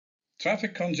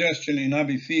Traffic congestion in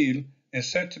Abbeyfeale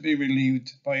is set to be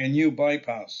relieved by a new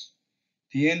bypass,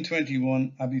 the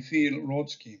N21 Abbeyfeale road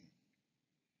scheme.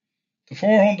 The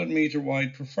 400-metre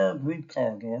wide preferred route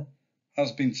corridor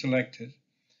has been selected,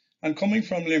 and coming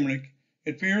from Limerick,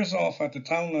 it veers off at the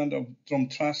townland of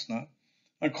Drumtrasna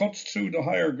and cuts through the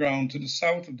higher ground to the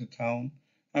south of the town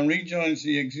and rejoins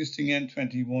the existing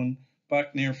N21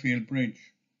 back near Field Bridge.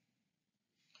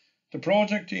 The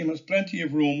project team has plenty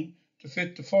of room to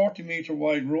fit the 40-metre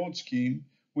wide road scheme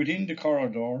within the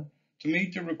corridor to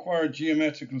meet the required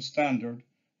geometrical standard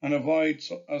and avoid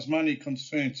as many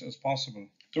constraints as possible.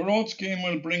 The road scheme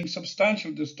will bring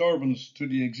substantial disturbance to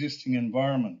the existing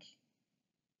environment.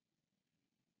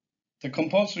 The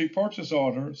compulsory purchase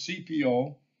order,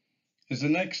 CPO, is the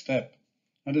next step,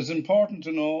 and it is important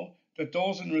to know that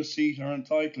those in receipt are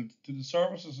entitled to the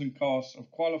services and costs of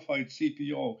qualified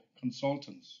CPO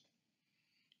consultants.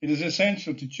 It is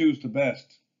essential to choose the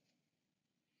best.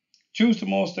 Choose the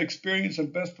most experienced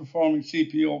and best performing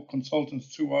CPO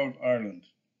consultants throughout Ireland.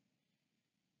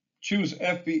 Choose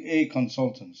FBA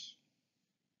consultants.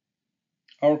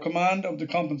 Our command of the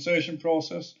compensation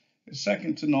process is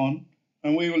second to none,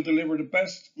 and we will deliver the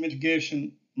best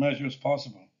mitigation measures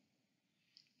possible.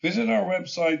 Visit our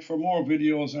website for more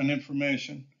videos and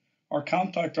information, or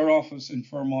contact our office in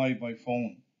Fermoy by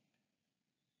phone.